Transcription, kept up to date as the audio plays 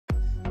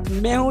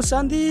मैं हूं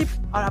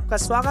संदीप और आपका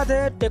स्वागत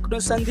है टेक्नो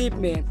संदीप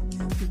में।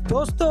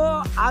 दोस्तों,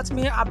 आज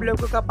मैं आप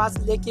लोगों के पास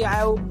लेके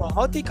आया हूँ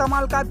बहुत ही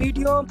कमाल का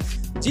वीडियो,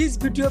 जिस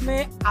वीडियो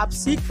में आप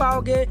सीख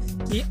पाओगे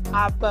कि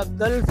आप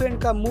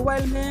गर्लफ्रेंड का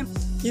मोबाइल में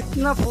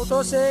कितना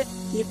फोटो से,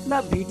 कितना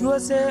वीडियो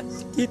से,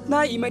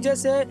 कितना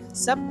इमेजेस से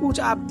सब कुछ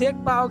आप देख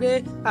पाओगे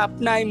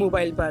अपना ही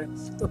मोबाइल पर।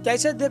 तो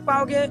कैसे देख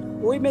पाओगे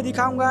वही मैं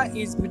दिखाऊंगा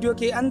इस वीडियो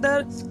के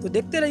अंदर। तो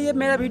देखते रहिए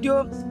मेरा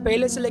वीडियो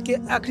पहले से लेके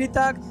आखिरी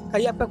तक,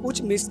 कहीं आपका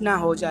कुछ मिस ना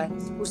हो जाए।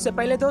 उससे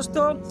पहले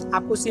दोस्तों,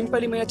 आपको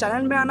सिंपली मेरे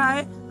चैनल में आना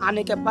है।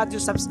 आने के बाद जो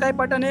सब्सक्राइब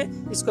बटन है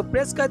इसको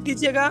प्रेस कर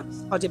दीजिएगा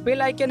और जो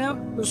बेल आइकन है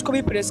उसको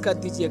भी प्रेस कर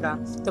दीजिएगा।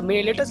 तो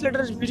मेरे लेटेस्ट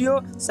वीडियो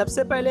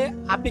सबसे पहले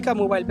आप ही का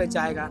मोबाइल पर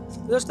जाएगा।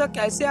 दोस्तों,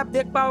 कैसे आप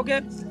देख पाओगे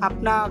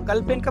अपना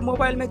गर्लफ्रेंड का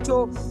मोबाइल में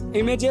जो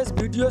इमेजेस,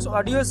 वीडियोस,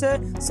 ऑडियोस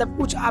है सब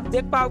कुछ आप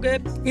देख पाओगे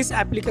इस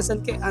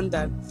एप्लीकेशन के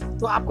अंदर।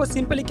 तो आपको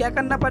सिंपली क्या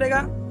करना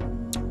पड़ेगा,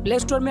 प्ले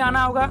स्टोर में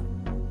आना होगा।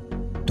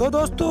 तो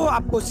दोस्तों,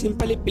 आपको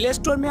सिंपली प्ले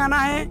स्टोर में आना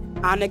है।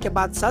 आने के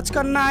बाद सर्च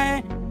करना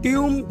है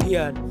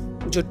ट्यूनबियर।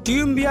 जो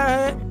ट्यूनबियर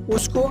है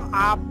उसको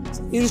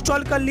आप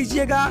इंस्टॉल कर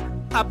लीजिएगा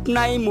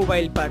अपना ही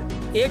मोबाइल पर।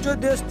 ये जो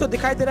दोस्तों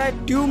दिखाई दे रहा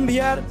है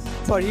ट्यूनबियर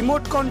फॉर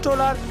रिमोट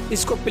कंट्रोलर,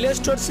 इसको प्ले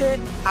स्टोर से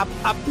आप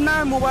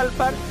अपना मोबाइल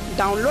पर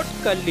डाउनलोड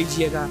कर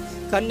लीजिएगा।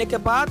 करने के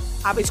बाद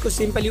आप इसको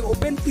सिंपली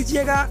ओपन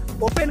कीजिएगा।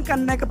 ओपन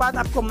करने के बाद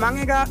आपको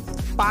मांगेगा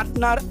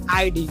पार्टनर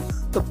आईडी।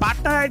 तो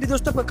पार्टनर आईडी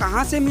दोस्तों को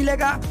कहाँ से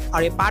मिलेगा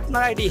और ये पार्टनर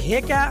आईडी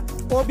है क्या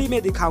वो भी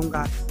मैं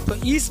दिखाऊंगा। तो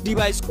इस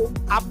डिवाइस को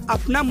आप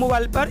अपना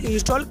मोबाइल पर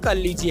इंस्टॉल कर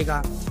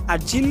लीजिएगा और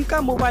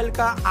जिनका मोबाइल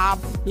का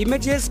आप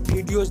इमेजेस,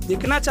 वीडियोस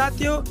देखना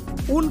चाहते हो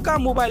उनका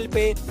मोबाइल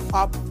पे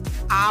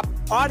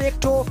आप और एक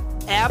तो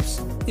एप्स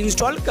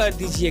इंस्टॉल कर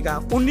दीजिएगा।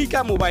 उन्हीं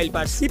का मोबाइल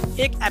पर सिर्फ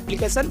एक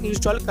एप्लीकेशन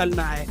इंस्टॉल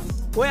करना है।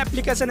 वो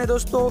एप्लीकेशन है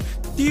दोस्तों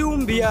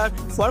ट्यूनबियर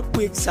फॉर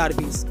क्विक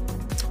सर्विस।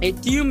 ये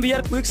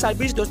ट्यूनबियर क्विक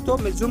सर्विस दोस्तों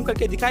मैं जूम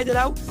करके दिखाई दे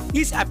रहा हूँ।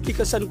 इस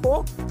एप्लीकेशन को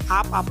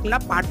आप अपना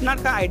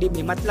पार्टनर का आईडी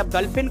में, मतलब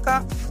गर्लफ्रेंड का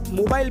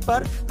मोबाइल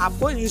पर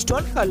आपको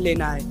इंस्टॉल कर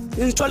लेना है।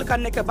 इंस्टॉल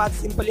करने के बाद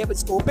सिंपली आप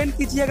इसको ओपन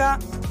कीजिएगा।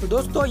 तो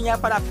दोस्तों यहाँ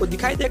पर आपको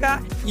दिखाई देगा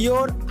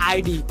योर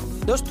आईडी।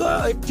 दोस्तों,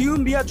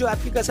 ट्यूनबियर जो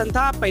एप्लीकेशन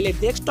था पहले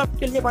डेस्कटॉप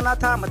के लिए बना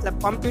था,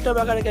 मतलब कंप्यूटर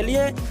वगैरह के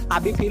लिए,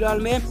 अभी फिलहाल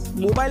में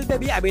मोबाइल पे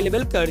भी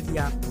अवेलेबल कर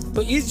दिया।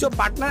 तो इस जो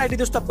पार्टनर आईडी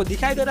दोस्तों आपको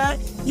दिखाई दे रहा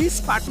है, इस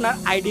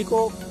पार्टनर आईडी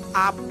को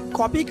आप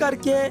कॉपी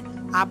करके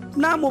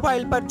अपना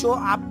मोबाइल पर जो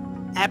आप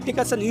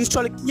एप्लीकेशन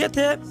इंस्टॉल किए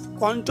थे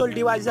कंट्रोल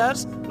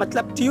डिवाइसर्स,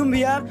 मतलब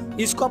ट्यूनबियर,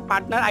 इसको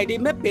पार्टनर आईडी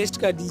में पेस्ट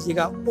कर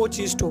दीजिएगा। वो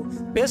चीज़ को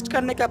पेस्ट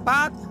करने के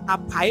बाद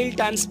आप फाइल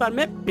ट्रांसफर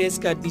में प्रेस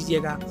कर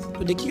दीजिएगा।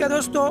 तो देखिएगा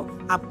दोस्तों,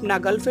 अपना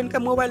गर्लफ्रेंड का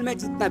मोबाइल में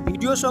जितना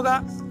वीडियोस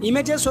होगा,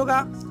 इमेजेस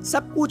होगा,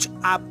 सब कुछ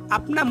आप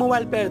अपना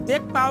मोबाइल पर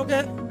देख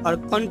पाओगे और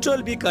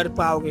कंट्रोल भी कर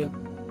पाओगे।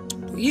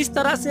 तो इस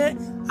तरह से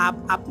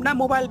आप अपना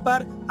मोबाइल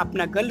पर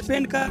अपना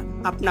गर्लफ्रेंड का,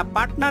 अपना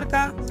पार्टनर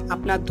का,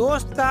 अपना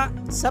दोस्त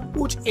का सब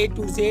कुछ A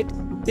to Z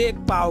देख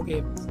पाओगे।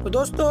 तो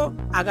दोस्तों,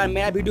 अगर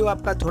मेरा वीडियो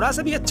आपका थोड़ा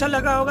सा भी अच्छा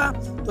लगा होगा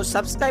तो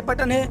सब्सक्राइब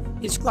बटन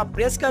है इसको आप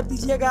प्रेस कर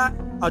दीजिएगा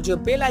और जो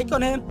बेल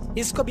आइकन है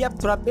इसको भी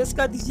आप थोड़ा प्रेस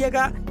कर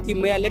दीजिएगा कि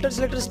मेरा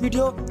लेटेस्ट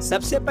वीडियो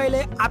सबसे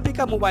पहले आप ही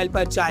का मोबाइल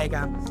पर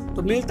जाएगा।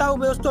 तो मिलता हूँ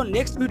दोस्तों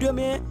नेक्स्ट वीडियो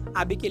में।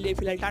 अभी के लिए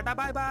फिलहाल tata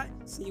bye bye,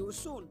 C you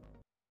soon.